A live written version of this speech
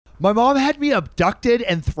My mom had me abducted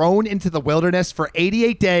and thrown into the wilderness for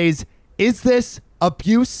 88 days. Is this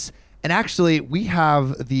abuse? And actually, we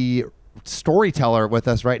have the storyteller with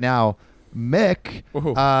us right now, Mick.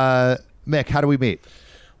 Mick, how do we meet?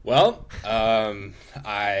 Well,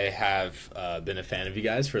 I have been a fan of you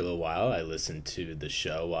guys for a little while. I listen to the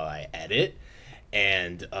show while I edit.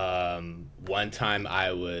 And one time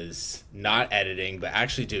I was not editing, but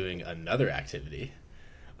actually doing another activity,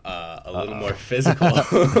 a little more physical.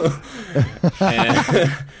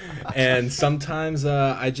 and sometimes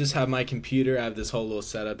I just have my computer. I have this whole little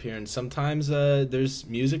setup here. And sometimes there's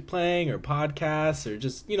music playing or podcasts or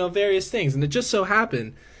just, various things. And it just so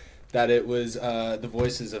happened that it was the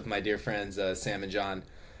voices of my dear friends, Sam and John,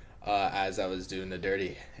 as I was doing the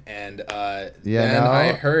dirty. And then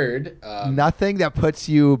I heard... nothing that puts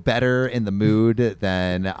you better in the mood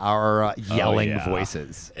than our yelling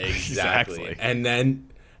voices. Exactly. And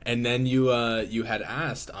then you had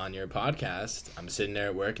asked on your podcast, I'm sitting there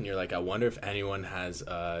at work, and you're like, I wonder if anyone has,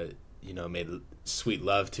 made sweet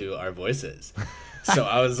love to our voices. So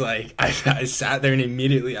I was like, I sat there and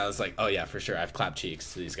immediately I was like, oh yeah, for sure. I've clapped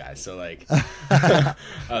cheeks to these guys. So like, I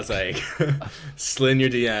was like, slid in your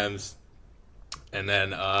DMs. And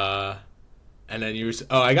then you were,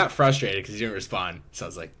 I got frustrated because you didn't respond. So I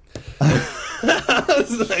was like,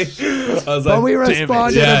 but we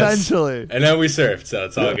responded eventually. And then we surfed. So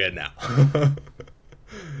it's all good now.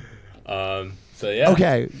 So yeah.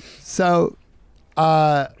 Okay. So,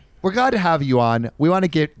 we're glad to have you on. We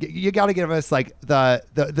want to you got to give us like the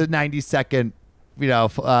 90-second,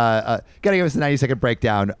 got to give us a 90-second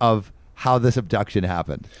breakdown of how this abduction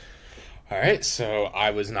happened. All right. So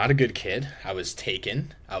I was not a good kid. I was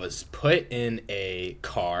taken. I was put in a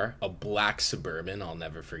car, a black Suburban. I'll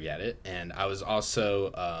never forget it. And I was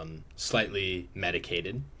also slightly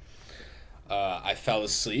medicated. I fell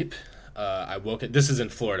asleep. I woke up. This is in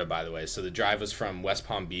Florida, by the way. So the drive was from West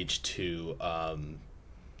Palm Beach to...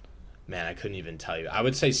 man, I couldn't even tell you. I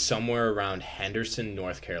would say somewhere around Henderson,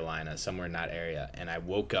 North Carolina, somewhere in that area. And I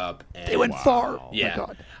woke up and... They went far. Yeah. Oh my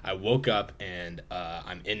God. I woke up and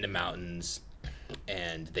I'm in the mountains,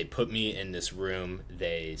 and they put me in this room.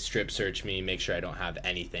 They strip search me, make sure I don't have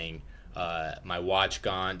anything. My watch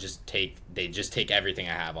gone. They just take everything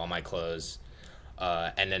I have, all my clothes.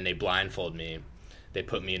 And then they blindfold me. They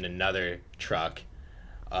put me in another truck.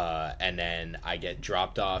 And then I get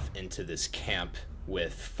dropped off into this camp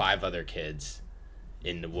with 5 other kids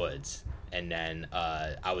in the woods. And then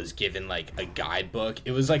I was given like a guidebook.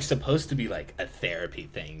 It was like supposed to be like a therapy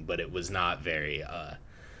thing, but it was not very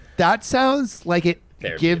that sounds like it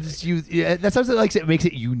gives therapeutic. you that sounds like it makes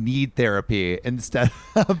it you need therapy instead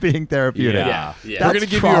of being therapeutic. Yeah. We're gonna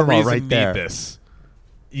give you a reason right to there. need this.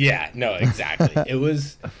 Yeah, no, exactly. It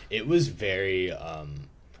was very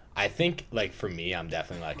I think like for me, I'm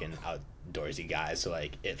definitely like an outdoorsy guy, so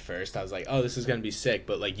like at first I was like, oh, this is gonna be sick,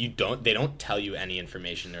 but like they don't tell you any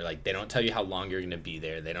information. They're like, they don't tell you how long you're gonna be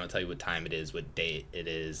there. They don't tell you what time it is, what date it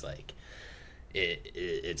is. Like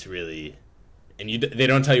it's really, and they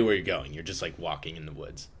don't tell you where you're going. You're just like walking in the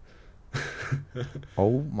woods.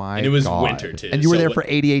 Oh my God. And it was winter too. And you were there for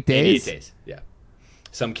 88 days? 88 days, yeah.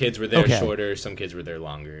 Some kids were there Okay. shorter, some kids were there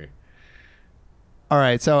longer. All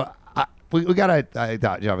right, so we gotta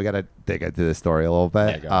we gotta dig into this story a little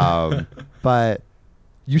bit. But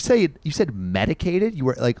you said medicated. You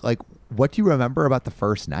were like what do you remember about the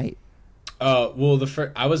first night? Well,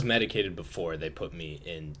 I was medicated before they put me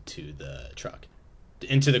into the truck,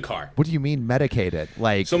 into the car. What do you mean medicated?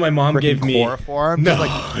 Like, So my mom gave me chloroform? No,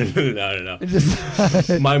 Just no.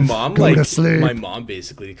 Just My mom Go to sleep. my mom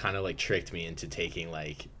basically kind of like tricked me into taking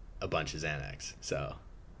like a bunch of Xanax. So,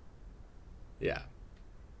 yeah.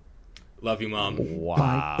 Love you, Mom.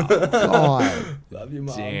 Wow. God. Love you,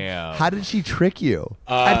 Mom. Damn. How did she trick you?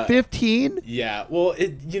 At 15? Yeah. Well,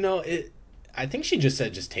 I think she just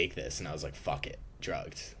said, just take this. And I was like, fuck it.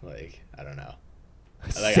 Drugged. Like, I don't know.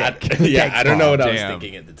 Like, Sick. I don't know what I was Damn.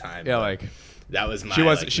 thinking at the time. Yeah, but like that was my she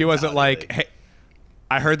wasn't mentality, like, hey,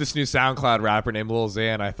 I heard this new SoundCloud rapper named Lil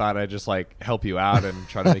Xan. I thought I'd just like help you out and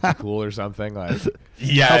try to make you cool or something. Like,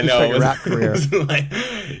 yeah, Help you no, start it your was, rap career. it was like,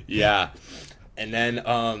 yeah. And then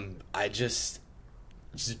I just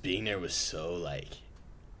being there was so like,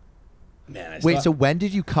 man. Wait, so when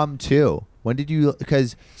did you come to? When did you?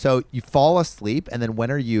 Because so you fall asleep, and then when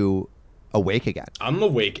are you awake again? I'm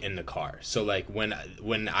awake in the car. So like when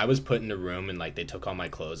I was put in the room and like they took all my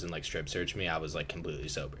clothes and like strip searched me, I was like completely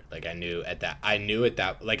sober. Like I knew at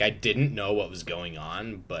that like I didn't know what was going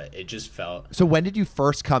on, but it just felt. So when did you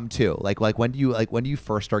first come to? Like when do you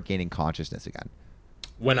first start gaining consciousness again?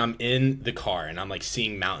 when I'm in the car and I'm like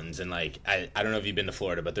seeing mountains and like I don't know if you've been to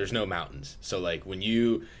Florida, but there's no mountains. So like when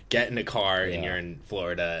you get in a car and you're in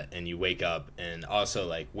Florida and you wake up, and also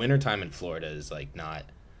like wintertime in Florida is like not,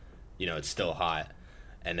 it's still hot.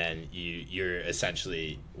 And then you're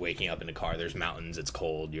essentially waking up in a car, there's mountains, it's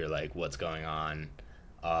cold, you're like, what's going on?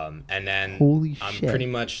 And then I'm pretty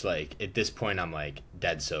much like, at this point I'm like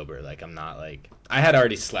dead sober. Like I'm not like, I had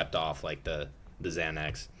already slept off like the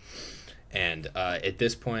Xanax. And at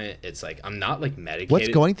this point, it's like I'm not like medicated. What's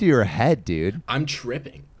going through your head, dude? I'm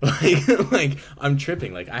tripping. Like I'm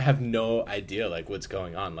tripping. Like I have no idea like what's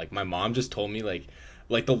going on. Like my mom just told me like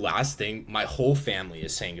the last thing, my whole family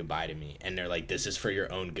is saying goodbye to me, and they're like, "This is for your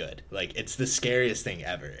own good." Like it's the scariest thing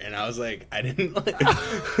ever. And I was like, I didn't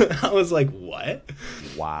like. I was like, what?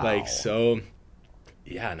 Wow. Like so,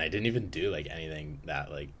 yeah. And I didn't even do like anything that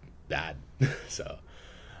like bad. So.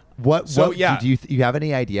 Do you have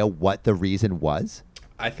any idea what the reason was?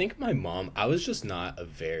 I think my mom, I was just not a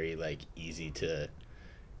very like easy to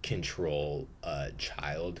control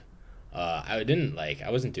child. I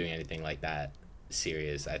wasn't doing anything like that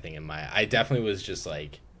serious. I think I definitely was just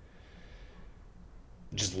like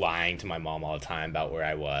just lying to my mom all the time about where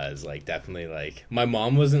I was. Like definitely like my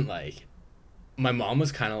mom was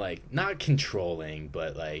kind of like not controlling,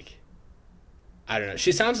 but like I don't know.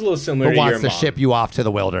 She sounds a little similar to your mom. Wants to ship you off to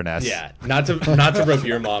the wilderness. Yeah, not to rub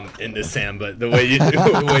your mom into Sam, but the way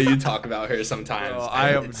you talk about her sometimes,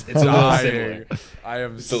 it's a little similar. I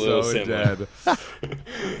am so dead.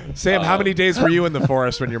 Sam, how many days were you in the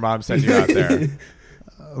forest when your mom sent you out there?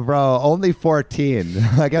 Bro, only 14.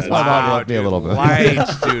 I guess my mom loved me a little bit.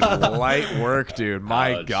 Light work, dude.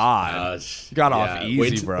 My God. You got off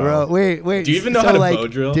easy, bro. Wait. Do you even know how to bow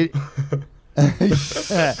drill?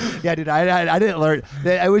 Yeah, dude, I didn't learn.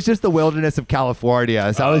 It was just the wilderness of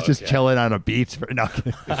California, so I was just chilling on a beach.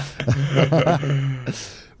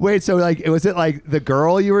 Wait, so like, was it like the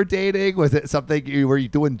girl you were dating? Was it something were you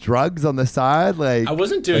doing drugs on the side? Like I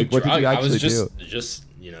wasn't doing drugs. I was just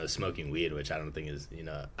do? Smoking weed, which I don't think is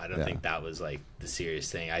I don't think that was like the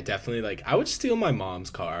serious thing. I definitely like I would steal my mom's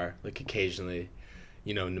car like occasionally.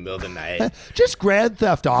 In the middle of the night. Just Grand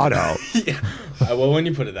Theft Auto. Yeah. Well, when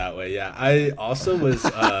you put it that way, yeah. I also was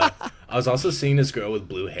I was also seeing this girl with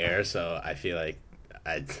blue hair, so I feel like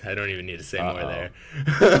I don't even need to say more there.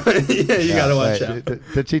 Yeah, you gotta watch out.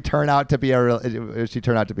 Did she turn out to be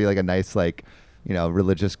like a nice like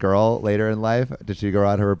religious girl later in life? Did she go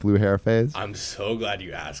out her blue hair phase? I'm so glad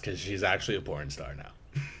you asked, because she's actually a porn star now.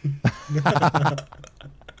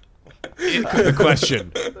 The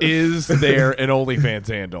question, is there an OnlyFans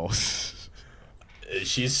handle?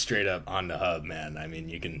 She's straight up on the hub, man. I mean,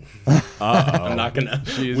 you can. I'm not gonna.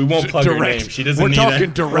 We won't plug her name. She doesn't need it. We're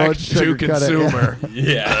talking direct to consumer.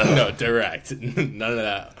 Yeah, no, direct. None of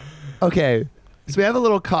that. Okay, so we have a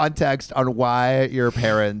little context on why your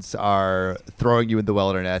parents are throwing you in the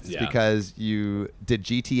wilderness. It's because you did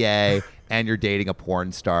GTA and you're dating a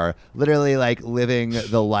porn star, literally like living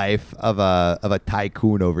the life of a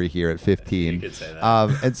tycoon over here at 15. You could say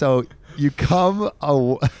that. And so you come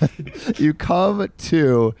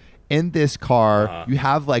to in this car. You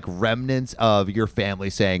have like remnants of your family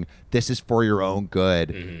saying this is for your own good.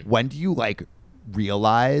 Mm-hmm. When do you like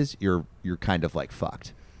realize you're kind of like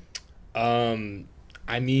fucked? I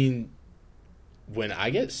mean, when I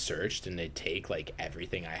get searched and they take like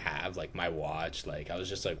everything I have, like my watch, like I was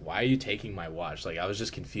just like, why are you taking my watch? Like I was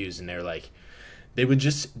just confused, and they're like, they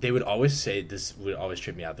would always say, this would always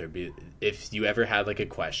trip me out. There'd be, if you ever had like a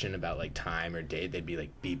question about like time or date, they'd be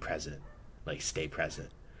like, be present, like stay present.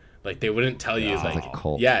 Like they wouldn't tell you like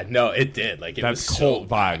yeah, no, it did. Like it That's was cult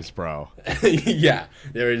so vibes, bro. Yeah,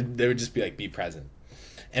 they would just be like, be present.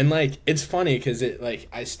 And like it's funny because it like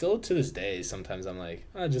I still to this day sometimes I'm like,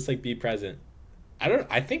 oh, just like be present.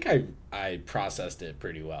 I think I processed it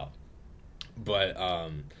pretty well, but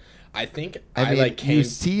I think I mean, like you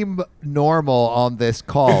seem normal on this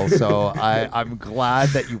call, so I'm glad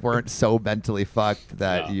that you weren't so mentally fucked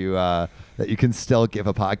that you can still give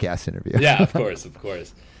a podcast interview. Yeah, of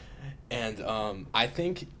course. And I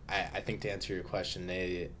think to answer your question,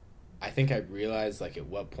 I think I realized like at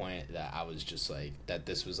what point that I was just like that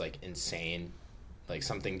this was like insane. Like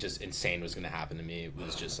something just insane was going to happen to me. It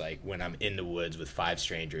was just like when I'm in the woods with 5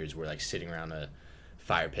 strangers, we're like sitting around a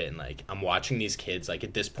fire pit and like I'm watching these kids. Like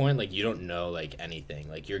at this point, like you don't know like anything.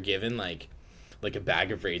 Like you're given like a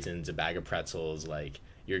bag of raisins, a bag of pretzels. Like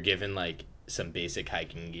you're given like some basic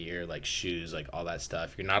hiking gear, like shoes, like all that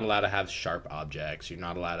stuff. You're not allowed to have sharp objects. You're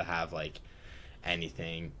not allowed to have like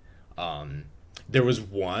anything. There was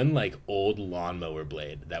one like old lawnmower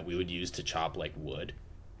blade that we would use to chop like wood.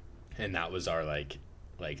 And that was our like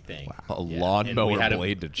like thing. A Yeah. And we lawnmower had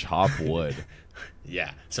blade to chop wood.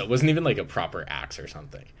 Yeah, so it wasn't even like a proper axe or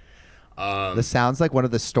something. This sounds like one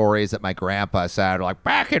of the stories that my grandpa said. Like,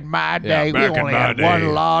 back in my day, we back in only my had day."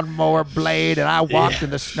 one lawnmower blade, and I walked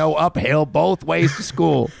in the snow uphill both ways to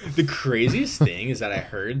school. The craziest thing is that I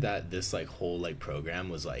heard that this like whole like program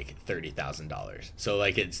was like $30,000. So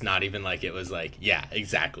like it's not even like it was like, yeah,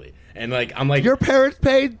 exactly. And like I'm like, Your parents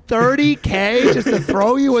paid $30K just to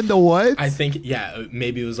throw you in the woods? I think, yeah,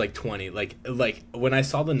 maybe it was like 20. Like when I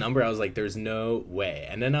saw the number, I was like, there's no way.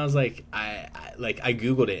 And then I was like, I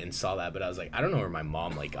Googled it and saw that, but I was like, I don't know where my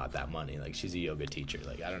mom like got that money. Like she's a yoga teacher.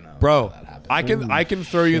 Like I don't know. Bro, how that happened. I can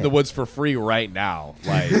throw you in the woods for free right now.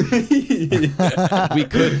 Like we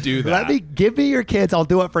could do that. Give me your kids. I'll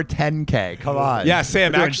do it for $10K. Come on. Yeah,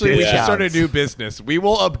 Sam, We're doing actually, we should discounts. start a new business. We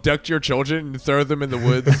will abduct your children and throw them in the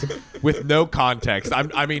woods with no context.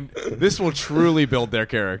 I mean, this will truly build their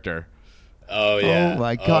character. Oh yeah. Oh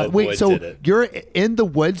my God! Oh, Wait, boy, so did it. you're in the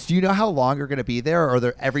woods? Do you know how long you're going to be there, or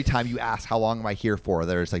there every time you ask how long am I here for,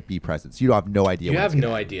 there's like be present? So you have no idea. You when have it's no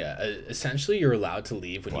gonna idea. Essentially, you're allowed to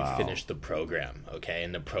leave when Wow. you finish the program. Okay,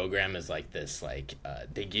 and the program is like this. Like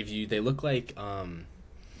they look like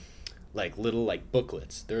little like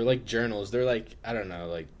booklets. They're like journals. They're like, I don't know,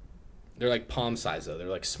 like they're like palm size though. They're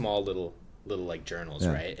like small little like journals,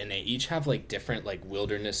 Yeah. right? And they each have like different like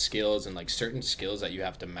wilderness skills and like certain skills that you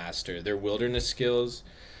have to master. They're wilderness skills.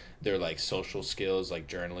 They're like social skills, like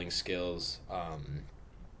journaling skills.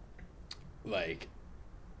 Like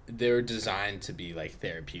they're designed to be like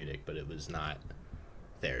therapeutic, but it was not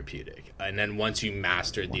therapeutic. And then once you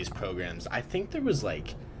mastered these programs, I think there was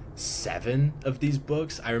like 7 of these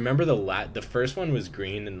books. I remember the first one was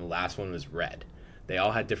green and the last one was red. They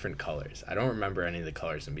all had different colors. I don't remember any of the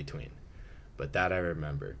colors in between, but that I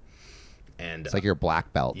remember. And It's like your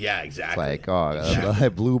black belt. yeah, It's exactly. like, oh, Exactly.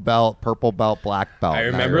 blue belt, purple belt, black belt. I Now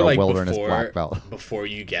remember you're a like wilderness black belt. before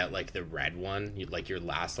you get like the red one, like your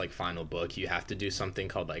last like final book, you have to do something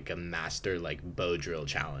called like a master like bow drill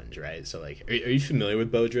challenge, right? So like, are you familiar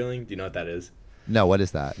with bow drilling? Do you know what that is? No, what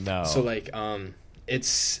is that? No. So like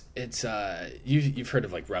it's you've heard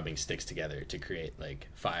of like rubbing sticks together to create like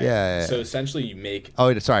fire. Yeah. So essentially you make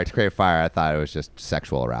Oh, sorry, to create fire. I thought it was just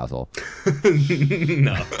sexual arousal.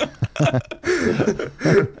 no.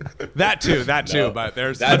 that too, No. but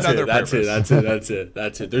there's That's another it. That's purpose. it.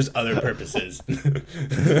 That's it. There's other purposes.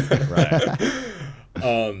 Right.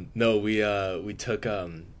 No, we took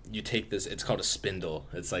you take this. It's called a spindle.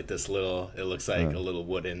 It's like this little. It looks like a little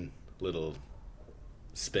wooden little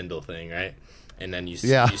spindle thing, right? And then you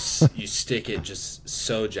stick it just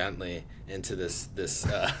so gently into this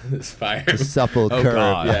fire. Supple Oh, curve.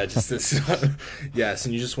 God. Yeah, just this. Yes,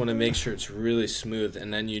 and you just want to make sure it's really smooth,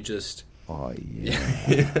 and then you just. Oh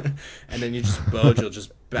yeah. And then you just bow drill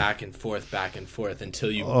just back and forth until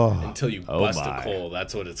you bust my. a coal.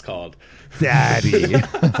 That's what it's called. Daddy.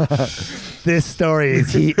 This story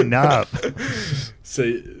is heating up. So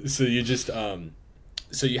you just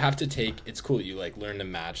so you have to take. It's cool. You like learn to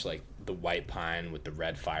match like the white pine with the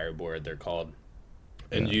red fireboard. They're called,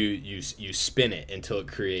 and you spin it until it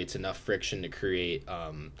creates enough friction to create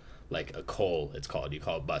like a coal. It's called. You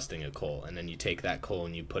call it busting a coal, and then you take that coal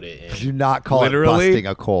and you put it in. Do not call Literally? it busting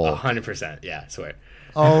a coal. 100%. Yeah, I swear.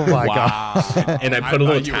 Oh my Wow. God. And I put a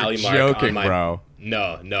little thought you were tally mark joking, on my. bro.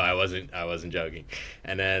 No, I wasn't joking.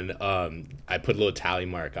 And then I put a little tally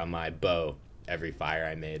mark on my bow every fire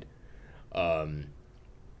I made.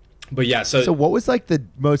 But yeah, So what was like the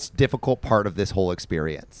most difficult part of this whole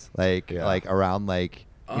experience? Like around like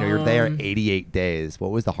you're there 88 days.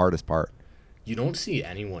 What was the hardest part? you don't see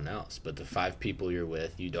anyone else but the 5 people you're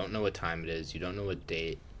with. You don't know what time it is. You don't know what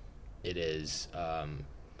date it is.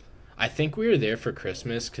 I think we were there for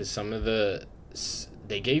Christmas because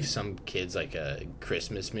they gave some kids like a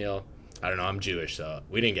Christmas meal. I don't know. I'm Jewish, so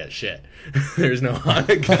we didn't get shit. There's no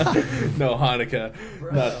Hanukkah,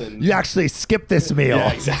 nothing. You actually skipped this meal.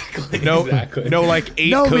 Yeah, exactly. No, exactly. no, like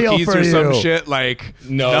 8 No meal cookies for or some you. shit. Like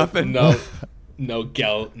nothing. nothing. No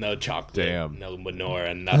gel, no chocolate, Damn. no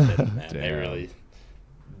menorah, nothing. Man. Damn.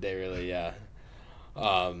 They really, yeah.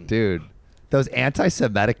 Dude, those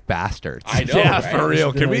anti-Semitic bastards. I know. Yeah, right? for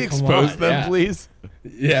real. Just be Can we like, come expose on, them, yeah. please?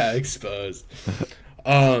 Yeah, exposed.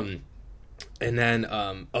 And then,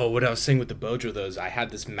 what I was saying with the bow drill, though, is I had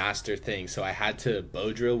this master thing. So I had to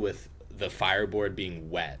bow drill with the fireboard being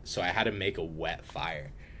wet. So I had to make a wet fire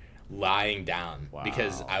lying down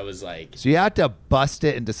because I was like, So you had to bust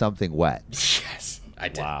it into something wet. yes, I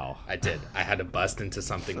did. Wow. I did. I had to bust into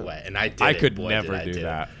something wet, and I did. I it. could Boy, never did I do it.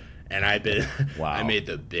 that. And I Wow. made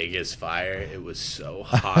the biggest fire. It was so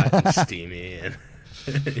hot and steamy, and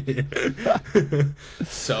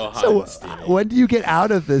So hot So and steamy. when do you get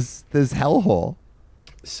out of this hellhole?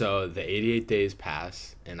 So the 88 days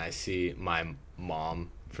pass, and I see my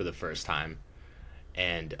mom for the first time,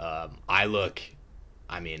 and I look,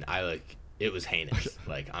 it was heinous.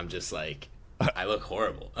 Like, I'm just like, I look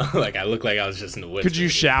horrible. Like, I look like I was just in the woods. Could you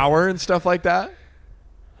shower and stuff like that?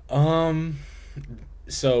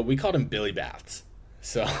 So we called them Billy baths.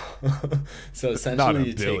 So, so essentially Not a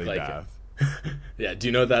you Billy take like, bath. yeah. Do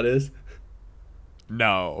you know what that is?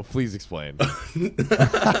 No, please explain.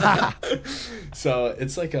 So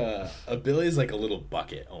it's like a Billy is like a little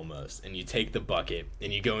bucket almost, and you take the bucket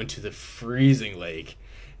and you go into the freezing lake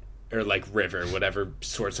or like river, whatever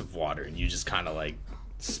sorts of water, and you just kind of like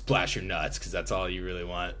splash your nuts because that's all you really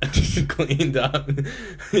want cleaned up.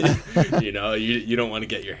 You know, you don't want to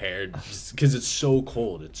get your hair because it's so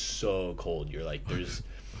cold. It's so cold. You're like,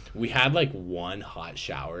 we had like one hot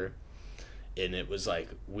shower. And it was like,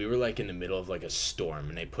 we were like in the middle of like a storm,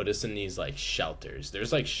 and they put us in these like shelters.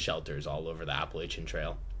 There's like shelters all over the Appalachian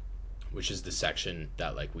Trail, which is the section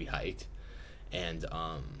that like we hiked. And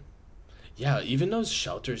yeah, even those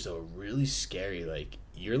shelters though are really scary. Like,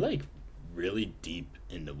 you're like really deep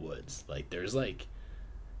in the woods. Like there's like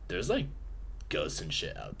ghosts and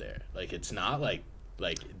shit out there. Like, it's not like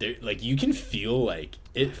there, like you can feel like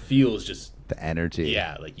it feels just The energy.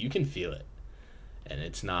 yeah, like you can feel it. And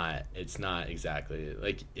it's not exactly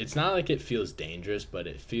like, it's not like it feels dangerous, but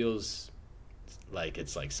it feels like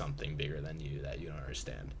it's like something bigger than you that you don't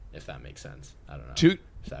understand, if that makes sense. I don't know. Two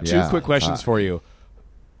Yeah. quick questions for you.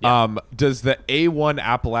 Yeah. Does the A1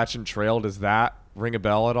 Appalachian Trail, does that ring a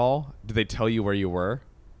bell at all? Did they tell you where you were?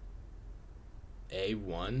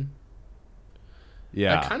 A1?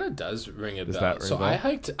 Yeah. That kind of does ring a Does bell. that ring So a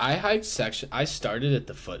bell? I started at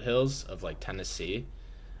the foothills of like Tennessee,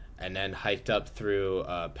 and then hiked up through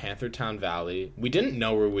Panthertown Valley. We didn't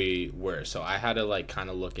know where we were, so I had to like kind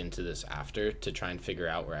of look into this after to try and figure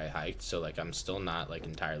out where I hiked. So like, I'm still not like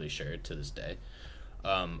entirely sure to this day.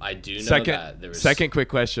 I do know that there was Second quick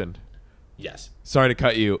question. Yes. Sorry to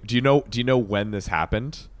cut you. Do you know when this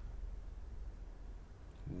happened?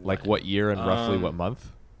 Like what year and roughly what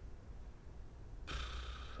month?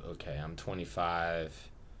 Okay, I'm 25.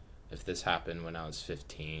 If this happened when I was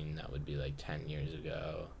 15, that would be like 10 years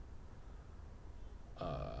ago.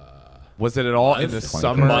 Was it at all in month? the 20.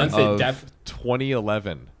 summer Month, it of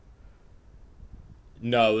 2011?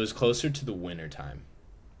 No, it was closer to the winter time.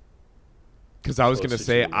 Because I was going to Closer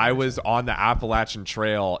say to the I winter was time. on the Appalachian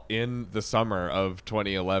Trail in the summer of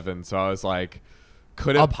 2011, so I was like,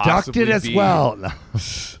 could it possibly Abducted as be, well. No.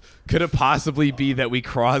 Could it possibly be that we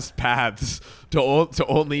crossed paths to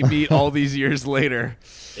only meet all these years later?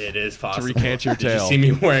 It is possible. recant your Did tale. you see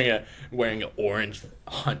me wearing an orange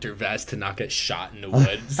hunter vest to not get shot in the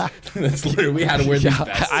woods? That's literally, we had to wear these Yeah,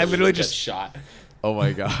 vests. I so we literally would get just- shot. Oh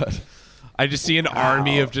my god! I just see an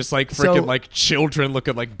army of just like So- freaking like children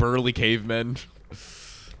looking like burly cavemen.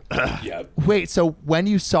 Yep. Wait, so when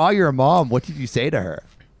you saw your mom, what did you say to her?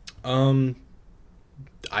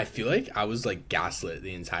 I feel like I was like gaslit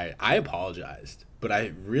the entire. I apologized, but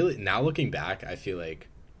I really, now looking back, I feel like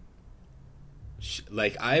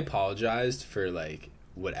I apologized for like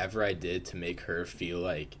whatever I did to make her feel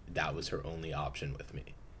like that was her only option with me.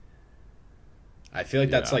 I feel like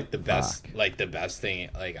that's Yeah, like the best, fuck. like the best thing.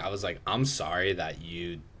 Like, I was like, I'm sorry that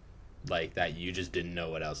you just didn't know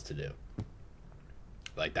what else to do.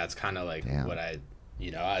 Like, that's kind of like Damn. what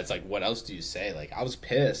it's like, what else do you say? Like, I was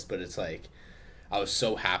pissed, but it's like, I was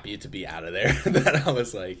so happy to be out of there that I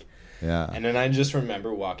was like, Yeah. and then I just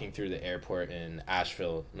remember walking through the airport in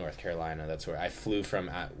Asheville, North Carolina. That's where I flew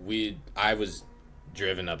from. I was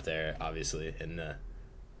driven up there, obviously, and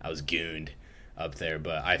I was gooned up there,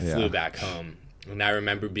 but I flew Yeah. back home. And I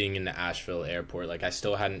remember being in the Asheville airport, like, I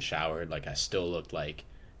still hadn't showered, like, I still looked like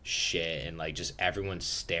shit, and like just everyone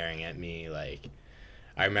staring at me. Like,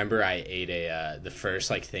 I remember I ate the first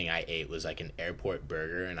like thing I ate was like an airport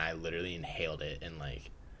burger, and I literally inhaled it and like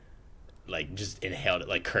just inhaled it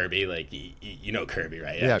like Kirby, like you know Kirby,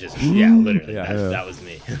 right? Yeah. Yeah, literally. Yeah. That was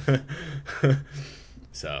me.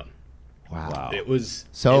 So Wow. it was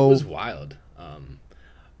wild.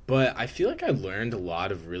 But I feel like I learned a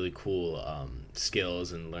lot of really cool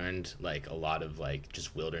skills, and learned like a lot of like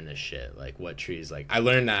just wilderness shit, like what trees. Like, I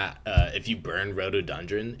learned that if you burn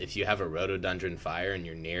rhododendron, if you have a rhododendron fire and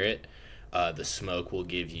you're near it, the smoke will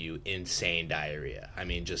give you insane diarrhea. I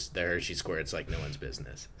mean, just the Hershey squirts like no one's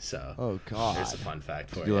business. So Oh, God. there's a fun fact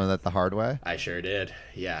for Did you you. learn that the hard way? I sure did.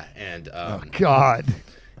 Yeah, and Oh, God.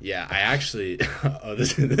 yeah, I actually. Oh,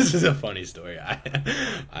 this is a funny story.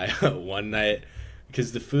 I one night,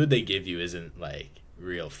 because the food they give you isn't like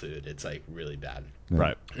real food. It's like really bad.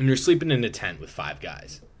 Right. And you're sleeping in a tent with 5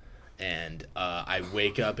 guys. And I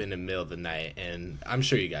wake up in the middle of the night, and I'm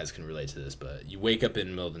sure you guys can relate to this, but you wake up in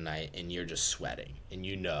the middle of the night and you're just sweating, and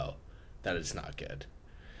you know that it's not good.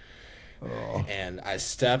 Oh. And I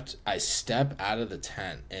step out of the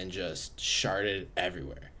tent and just sharted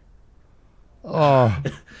everywhere. Oh.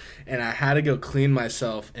 And I had to go clean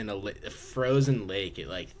myself in a frozen lake at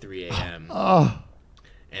like 3 a.m. Oh.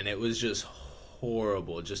 And it was just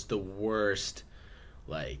horrible, just the worst.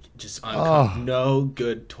 Like, just no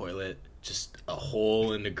good toilet, just a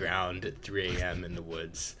hole in the ground at 3 a.m. in the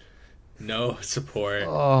woods. No support,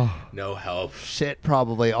 no help. Shit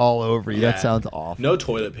probably all over you. Yeah. That sounds awful. No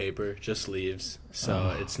toilet paper, just leaves.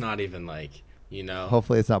 So it's not even like,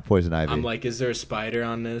 Hopefully it's not poison ivy. I'm like, is there a spider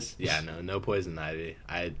on this? Yeah, no poison ivy.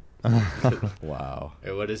 Wow.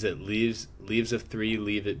 Or what is it? Leaves of 3,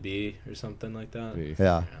 leave it be, or something like that?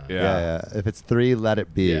 Yeah. If it's 3, let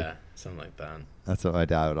it be. Yeah, something like that. That's what my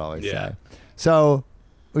dad would always say. So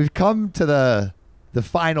we've come to the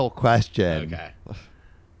final question,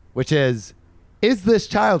 which is this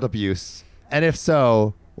child abuse? And if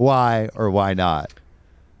so, why or why not?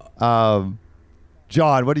 John,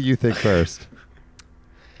 what do you think first?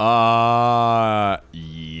 Yeah.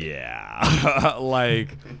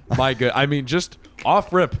 Like, my good. I mean, just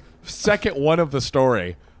off rip, second one of the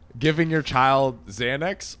story, giving your child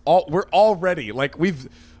Xanax. We're already, like, we're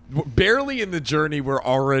barely in the journey. We're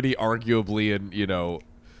already arguably in,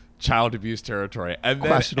 child abuse territory. And then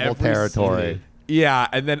questionable territory. Yeah.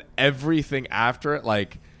 And then everything after it,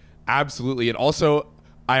 like, absolutely. And also,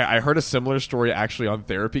 I heard a similar story actually on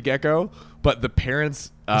Therapy Gecko, but the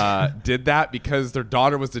parents did that because their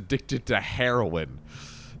daughter was addicted to heroin.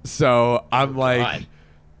 So I'm like,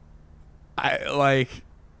 I feel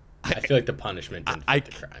like the punishment didn't fit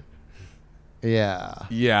the crime.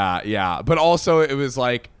 Yeah. But also it was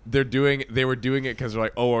like they were doing it because they're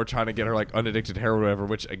like, we're trying to get her like unaddicted to heroin or whatever,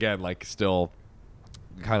 which again, like still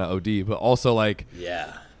kind of OD, but also like,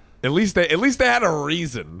 at least they had a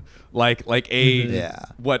reason, like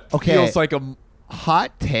feels like a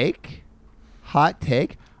hot take.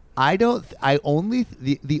 The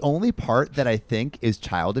only part that I think is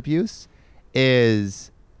child abuse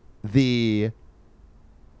is there's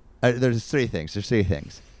three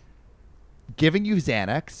things: giving you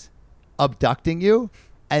Xanax, abducting you,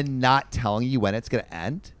 and not telling you when it's gonna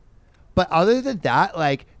end. But other than that,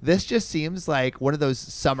 like, this just seems like one of those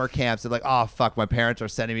summer camps that, like, oh fuck, my parents are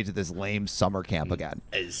sending me to this lame summer camp again.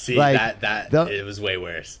 See, like, it was way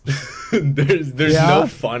worse. there's no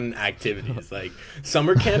fun activities. Like,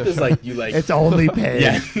 summer camp is like you like it's only pain.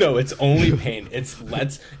 Yeah, no, it's only pain. It's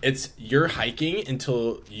you're hiking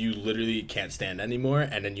until you literally can't stand anymore,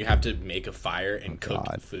 and then you have to make a fire and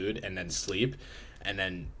cook food and then sleep, and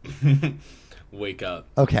then wake up.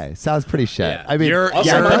 Okay, sounds pretty shit. Yeah. I mean, it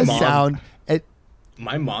does sound.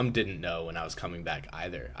 My mom didn't know when I was coming back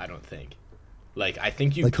either. I don't think. Like, I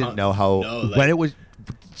think you didn't know how when it was.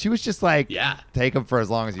 She was just like, take them for as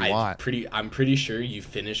long as you want. I'm pretty sure you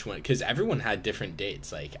finished when, because everyone had different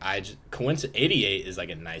dates. Like, 88 is like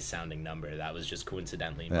a nice sounding number. That was just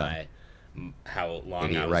coincidentally how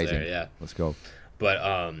long I was there. Yeah, let's go.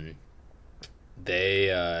 But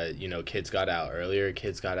they kids got out earlier.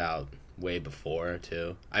 Kids got out way before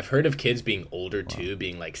too. I've heard of kids being older too,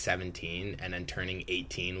 being like 17 and then turning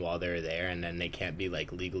 18 while they're there, and then they can't be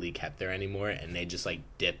like legally kept there anymore, and they just like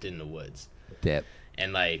dipped in the woods.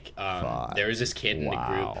 And like there was this kid in the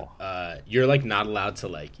group. You're like not allowed to,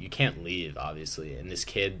 like, you can't leave obviously, and this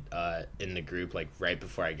kid in the group, like right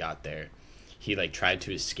before I got there, he like tried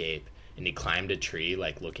to escape, and he climbed a tree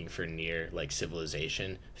like looking for near like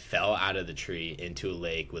civilization, fell out of the tree into a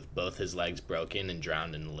lake with both his legs broken, and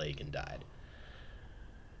drowned in the lake and died.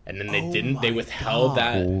 And then they withheld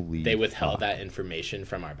that information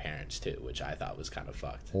from our parents too, which I thought was kind of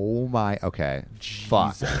fucked. Oh my, okay.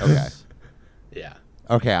 Fuck. Okay. Yeah.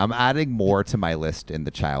 Okay, I'm adding more to my list in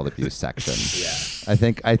the child abuse section. Yeah.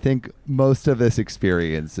 I think most of this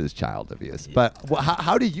experience is child abuse. Yeah. But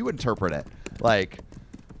how do you interpret it? Like,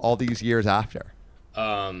 all these years after?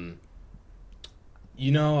 I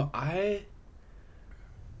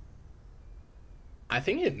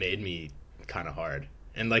think it made me kind of hard,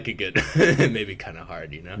 and like a good maybe kind of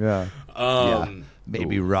hard, Yeah.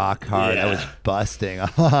 Maybe rock hard. Yeah. I was busting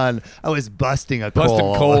a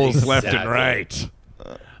coal. Coals left and right.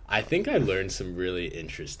 I think I learned some really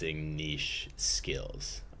interesting niche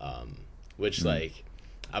skills, which like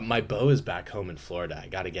my bow is back home in Florida. I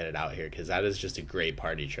got to get it out here because that is just a great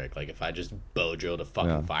party trick. Like, if I just bow drilled a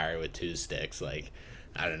fucking fire with 2 sticks, like,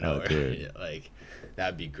 I don't know, like,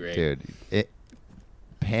 that'd be great. Dude,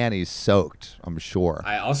 panties soaked, I'm sure.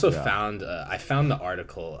 I also found I found the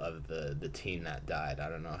article of the teen that died. I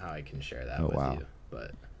don't know how I can share that with you,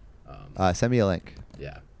 but send me a link.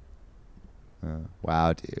 yeah.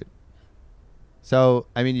 Wow, dude. So,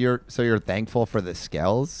 I mean, you're thankful for the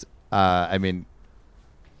skills. I mean,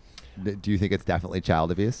 do you think it's definitely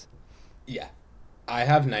child abuse? Yeah. I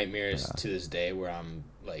have nightmares to this day where I'm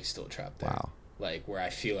like still trapped there. Wow. Like where I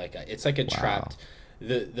feel like it's like a trapped.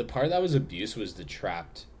 The part that was abuse was the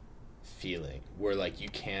trapped feeling where like you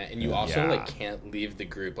can't, and you also like can't leave the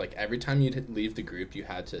group. Like every time you'd leave the group, you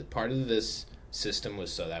had to. Part of this system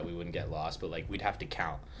was so that we wouldn't get lost, but like we'd have to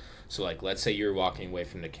count. So like let's say you were walking away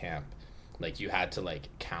from the camp, like you had to like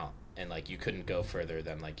count, and like you couldn't go further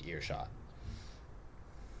than like earshot.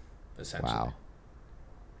 Essentially. Wow.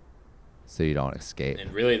 So you don't escape.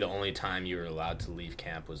 And really the only time you were allowed to leave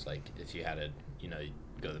camp was like if you had to,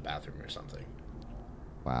 go to the bathroom or something.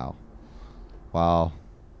 Wow. Well,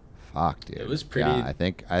 fuck, dude. It was pretty. Yeah, I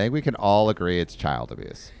think we can all agree it's child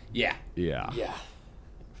abuse. Yeah. Yeah. Yeah.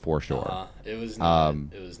 For sure. It was not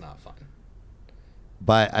fun.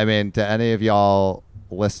 But I mean, to any of y'all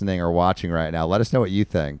listening or watching right now, let us know what you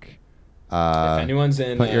think. If anyone's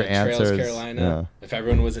in put your Trails answers, Carolina, if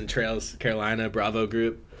everyone was in Trails Carolina Bravo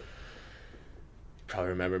group,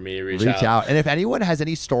 probably remember me. Reach out. And if anyone has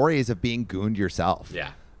any stories of being gooned yourself,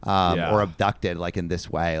 or abducted like in this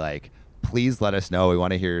way, like please let us know. We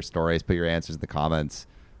want to hear your stories. Put your answers in the comments.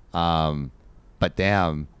 But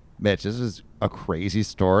damn, Mitch, this is a crazy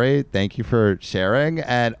story. Thank you for sharing.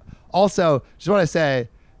 And also, just want to say,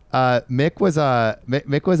 Mick was a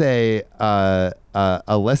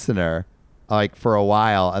listener like for a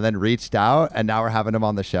while, and then reached out, and now we're having him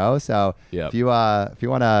on the show. So if you want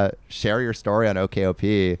to share your story on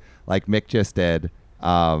OKOP like Mick just did,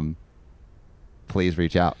 please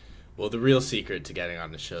reach out. Well, the real secret to getting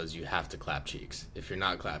on the show is you have to clap cheeks. If you're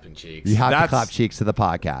not clapping cheeks, you have to clap cheeks to the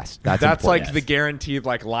podcast. That's like the guaranteed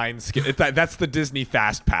like line skill. That's the Disney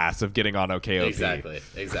fast pass of getting on OKOP. Exactly.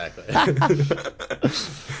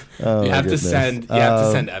 Oh, you have to send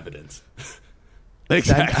evidence.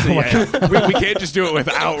 Exactly. We can't just do it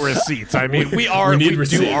without receipts. I mean, we do our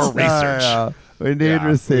research. We need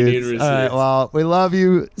receipts. All right. Well, we love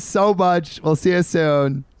you so much. We'll see you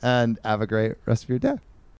soon, and have a great rest of your day.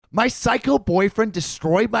 My psycho boyfriend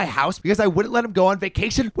destroyed my house because I wouldn't let him go on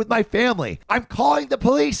vacation with my family. I'm calling the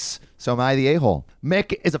police. So am I the a-hole.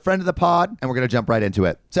 Mick is a friend of the pod, and we're going to jump right into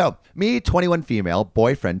it. So, me, 21 female,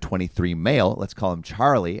 boyfriend, 23 male, let's call him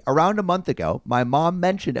Charlie. Around a month ago, my mom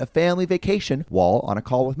mentioned a family vacation while on a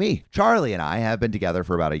call with me. Charlie and I have been together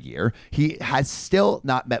for about a year. He has still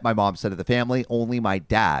not met my mom's side of the family, only my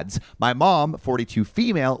dad's. My mom, 42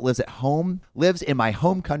 female, lives in my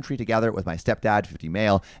home country together with my stepdad, 50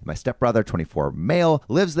 male, and my stepbrother, 24 male,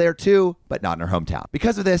 lives there too, but not in her hometown.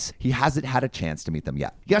 Because of this, he hasn't had a chance to meet them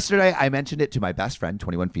yet. Yesterday, I mentioned it to my best friend,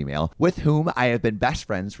 21 female, with whom I have been best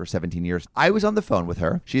friends for 17 years. I was on the phone with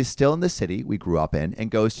her. She is still in the city we grew up in and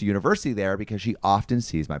goes to university there because she often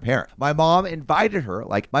sees my parents. My mom invited her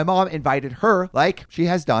like she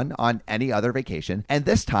has done on any other vacation, and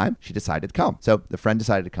this time she decided to come. So the friend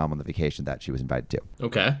decided to come on the vacation that she was invited to.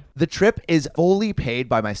 Okay. The trip is fully paid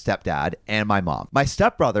by my stepdad and my mom. My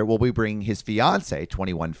stepbrother will be bringing his fiance,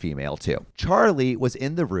 21 female, too. Charlie was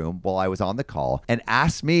in the room while I was on the call and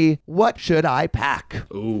asked me, what should I pack?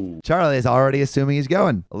 Ooh. Charlie is already assuming he's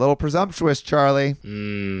going. A little presumptuous, Charlie.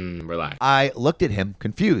 Relax. I looked at him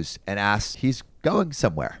confused and asked, he's going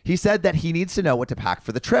somewhere. He said that he needs to know what to pack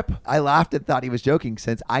for the trip. I laughed and thought he was joking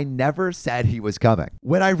since I never said he was coming.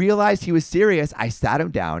 When I realized he was serious, I sat him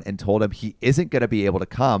down and told him he isn't going to be able to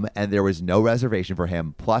come and there was no reservation for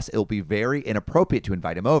him. Plus, it'll be very inappropriate to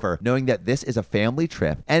invite him over, knowing that this is a family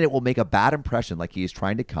trip and it will make a bad impression like he is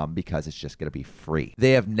trying to come because it's just going to be free.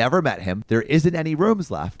 They have never met him. There isn't any rooms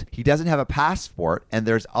left. He doesn't have a passport and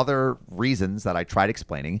there's other reasons that I tried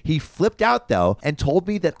explaining. He flipped out though and told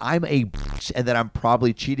me that I'm a bitch and that I'm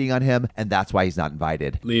probably cheating on him and that's why he's not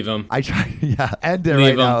invited. Leave him. I tried, end it Leave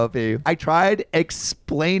right him. now, OP. I tried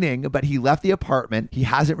explaining, but he left the apartment. He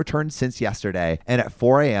hasn't returned since yesterday, and at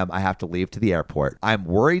 4 a.m. I have to leave to the airport. I'm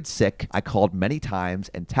worried sick. I called many times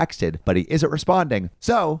and texted, but he isn't responding.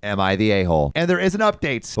 So, am I the a-hole? And there is an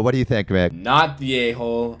update. But what do you think, Mick? Not the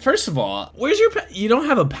a-hole. First of all, where's your you don't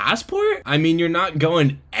have a passport? I mean, you're not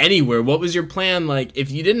going anywhere. What was your plan? Like, if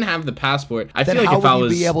you didn't have the passport, I Then feel like how if I would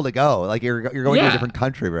was you be able to go? Like, you're going to a different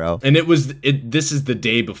country, bro. And this is the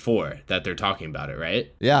day before that they're talking about it,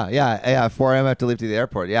 right? Yeah. 4 a.m. I have to leave to the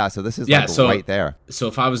airport. Yeah, so this is right there. So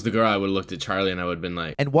if I was the girl, I would have looked at Charlie and I would have been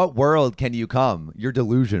like, "In what world can you come? You're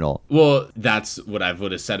delusional." Well, that's what I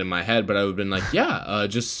would have said in my head, but I would have been like, yeah,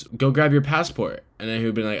 just go grab your passport. And then he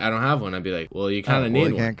would be like, I don't have one. I'd be like, well, you kind of well, need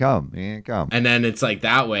you one. can't come. You can't come. And then it's like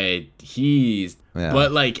that way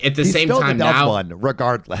but like at the He's same still time the dumb now, one,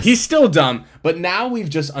 regardless. he's still dumb. But now we've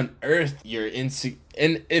just unearthed your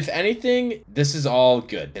and if anything, this is all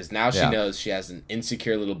good because now she knows she has an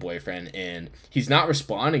insecure little boyfriend and he's not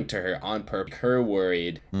responding to her on purpose. Her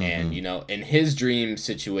worried, and in his dream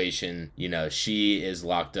situation, she is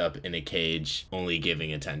locked up in a cage, only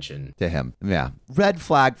giving attention to him. Yeah. Red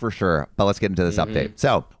flag for sure. But let's get into this update.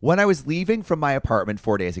 So when I was leaving from my apartment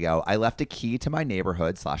 4 days ago, I left a key to my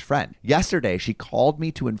neighborhood/friend. Yesterday, she called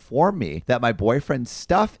me to inform me that my boyfriend's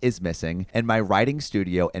stuff is missing and my writing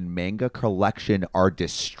studio and manga collection are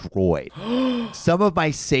destroyed. Some of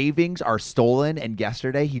my savings are stolen, and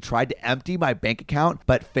yesterday he tried to empty my bank account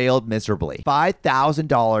but failed miserably.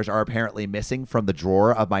 $5,000 are apparently missing from the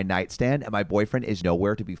drawer of my nightstand, and my boyfriend is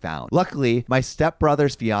nowhere to be found. Luckily, my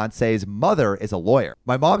stepbrother's fiance's mother is a lawyer.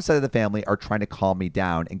 My mom's side of the family are trying to calm me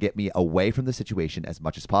down and get me away from the situation as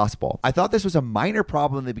much as possible. I thought this was a minor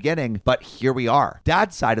problem in the beginning, but here we are.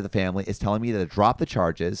 Dad's side of the family is telling me to drop the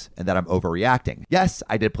charges and that I'm overreacting. Yes,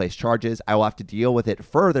 I did place charges. I will have to deal with it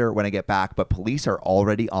further when I get back, but police are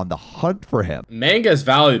already on the hunt for him. Manga's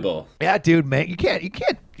valuable. Yeah, dude, man, you can't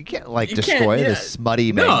destroy this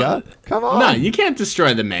smutty manga. Come on. No, you can't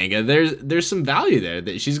destroy the manga. There's some value there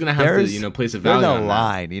that she's gonna have to place a value on. There's a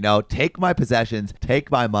line, take my possessions,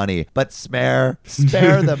 take my money, but spare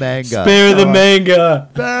the manga. Spare the manga.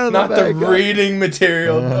 Not the reading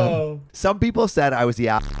material. No. Some people said I was the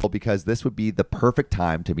asshole because this would be the perfect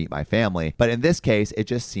time to meet my family, but in this case, it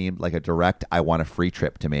just seemed like a direct I want a free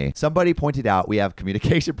trip to me. Somebody pointed out we have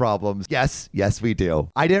communication problems. Yes, we do.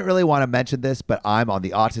 I didn't really want to mention this, but I'm on the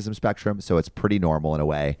autism spectrum, so it's pretty normal in a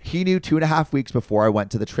way. He knew 2.5 weeks before I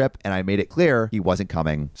went to the trip, and I made it clear he wasn't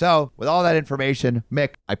coming. So, with all that information,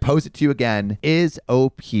 Mick, I pose it to you again. Is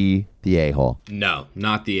OP the a-hole? No,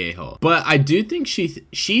 not the a-hole. But I do think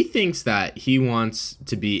she thinks that he wants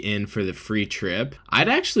to be in for the free trip. I'd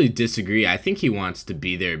actually disagree. I think he wants to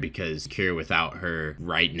be there because secure without her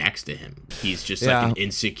right next to him. He's just like an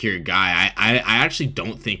insecure guy. I actually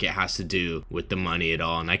don't think it has to do with the money at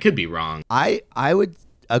all, and I could be wrong. I would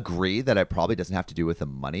agree that it probably doesn't have to do with the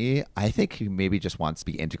money. I think he maybe just wants to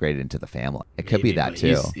be integrated into the family. It could be that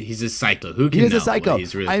too. He's a psycho. Who can know? He's a psycho. What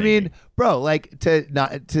he's really I thinking? mean, bro,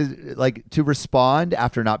 to respond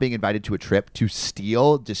after not being invited to a trip to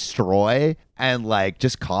steal, destroy, and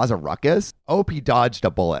just cause a ruckus. OP dodged a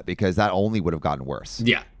bullet because that only would have gotten worse.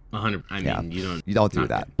 Yeah. 100. I mean, you don't do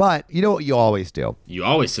that. But you know what you always do? You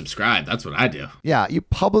always subscribe. That's what I do. Yeah, you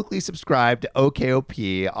publicly subscribe to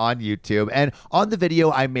OKOP on YouTube. And on the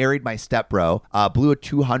video, I married my stepbro, blew a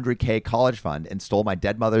 $200K college fund, and stole my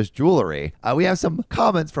dead mother's jewelry. We have some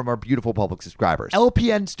comments from our beautiful public subscribers.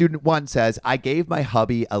 LPN Student 1 says, I gave my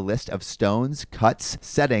hubby a list of stones, cuts,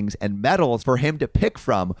 settings, and metals for him to pick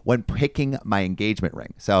from when picking my engagement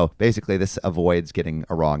ring. So basically, this avoids getting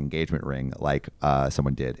a wrong engagement ring like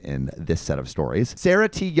someone did in this set of stories. Sarah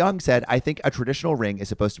T. Young said, I think a traditional ring is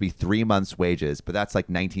supposed to be 3 months' wages, but that's like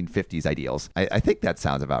 1950s ideals. I think that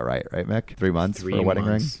sounds about right, Mick? 3 months for a wedding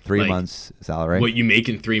ring? 3 months salary? What you make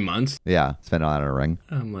in 3 months? Yeah, spend on a ring.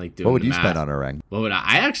 I'm like doing What would the you math. spend on a ring? What would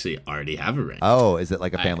I actually already have a ring. Oh, is it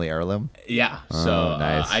like a family heirloom? Yeah. So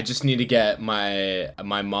nice. I just need to get my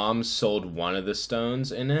mom sold one of the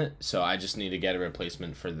stones in it, so I just need to get a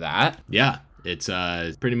replacement for that. Yeah. It's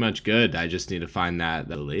pretty much good. I just need to find that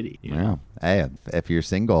lady. Yeah. Hey, if you're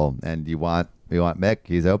single and you want Mick,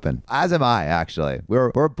 he's open. As am I, actually.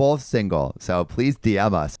 We're both single, so please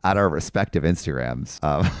DM us at our respective Instagrams.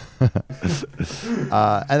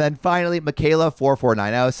 And then finally,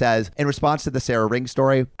 Michaela4490 says, in response to the Sarah ring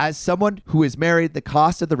story, as someone who is married, the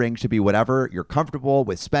cost of the ring should be whatever you're comfortable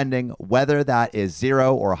with spending, whether that is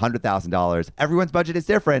 $0 or $100,000. Everyone's budget is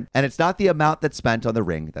different, and it's not the amount that's spent on the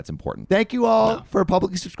ring that's important. Thank you all for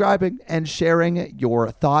publicly subscribing and sharing your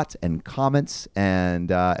thoughts and comments.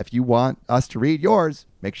 And if you want us to read yours,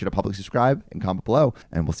 make sure to publicly subscribe and comment below,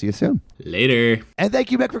 and we'll see you soon. Later. And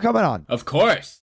thank you, Mick, for coming on. Of course.